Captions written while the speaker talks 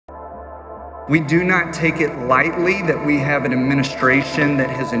We do not take it lightly that we have an administration that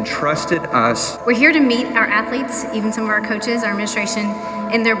has entrusted us. We're here to meet our athletes, even some of our coaches, our administration,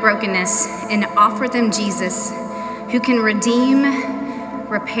 in their brokenness and offer them Jesus, who can redeem,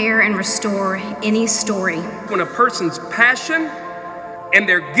 repair, and restore any story. When a person's passion and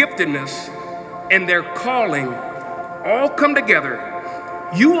their giftedness and their calling all come together,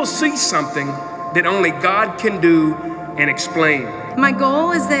 you will see something that only God can do and explain. My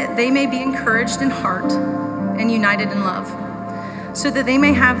goal is that they may be encouraged in heart and united in love, so that they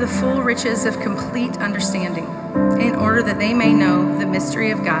may have the full riches of complete understanding, in order that they may know the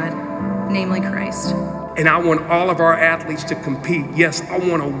mystery of God, namely Christ. And I want all of our athletes to compete. Yes, I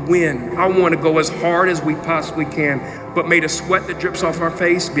want to win. I want to go as hard as we possibly can, but may the sweat that drips off our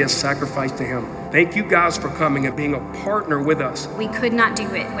face be a sacrifice to Him. Thank you guys for coming and being a partner with us. We could not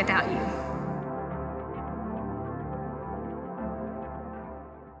do it without you.